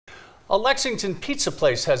A Lexington pizza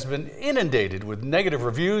place has been inundated with negative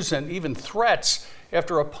reviews and even threats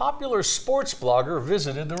after a popular sports blogger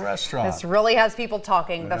visited the restaurant. This really has people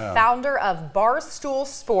talking. The founder of Barstool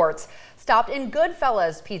Sports stopped in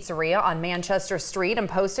Goodfellas Pizzeria on Manchester Street and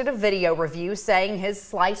posted a video review saying his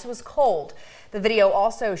slice was cold. The video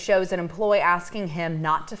also shows an employee asking him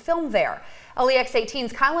not to film there. LEX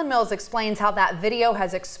 18's Kylan Mills explains how that video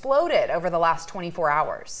has exploded over the last 24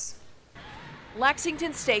 hours.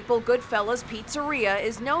 Lexington staple Goodfellas Pizzeria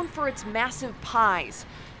is known for its massive pies.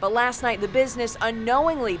 But last night, the business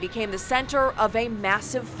unknowingly became the center of a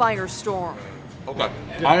massive firestorm. Okay,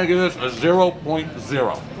 I'm gonna give this a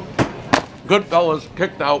 0.0. Goodfellas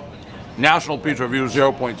kicked out. National Pizza Review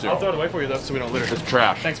 0.0. I'll throw it away for you though, so we don't litter. It's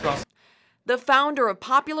trash. Thanks, boss. The founder of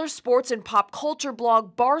popular sports and pop culture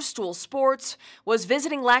blog Barstool Sports was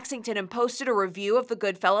visiting Lexington and posted a review of the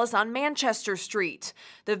Goodfellas on Manchester Street.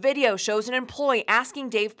 The video shows an employee asking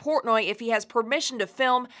Dave Portnoy if he has permission to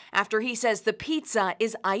film after he says the pizza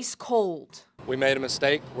is ice cold. We made a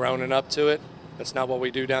mistake. We're owning up to it. That's not what we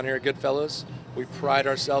do down here at Goodfellas. We pride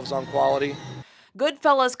ourselves on quality.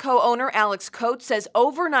 Goodfellas co-owner Alex Coates says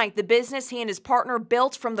overnight the business he and his partner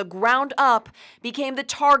built from the ground up became the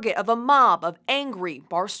target of a mob of angry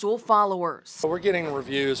Barstool followers. We're getting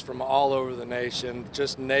reviews from all over the nation,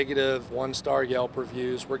 just negative one-star Yelp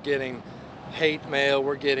reviews. We're getting hate mail.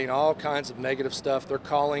 We're getting all kinds of negative stuff. They're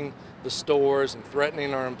calling the stores and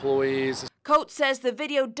threatening our employees. Coates says the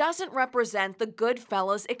video doesn't represent the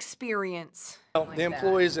Goodfellas experience. The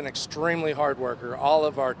employee is an extremely hard worker. All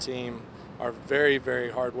of our team are very, very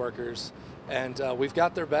hard workers, and we've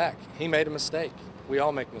got their back. He made a mistake. We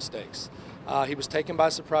all make mistakes. He was taken by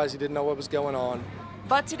surprise. He didn't know what was going on.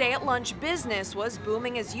 But today at lunch, business was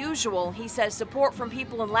booming as usual. He says support from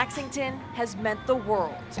people in Lexington has meant the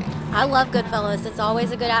world. I love Goodfellas. It's always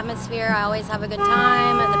a good atmosphere. I always have a good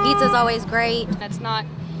time. The pizza's always great. That's not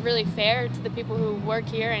really fair to the people who work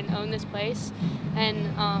here and own this place. And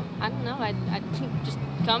I don't know, I just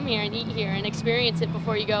come here and eat here and experience it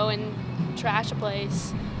before you go and trash a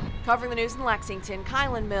place. Covering the news in Lexington,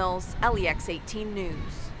 Kylan Mills, LEX 18 News.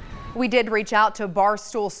 We did reach out to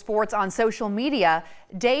Barstool Sports on social media.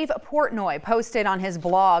 Dave Portnoy posted on his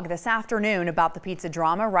blog this afternoon about the pizza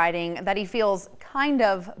drama, writing that he feels kind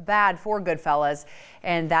of bad for Goodfellas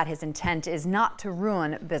and that his intent is not to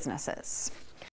ruin businesses.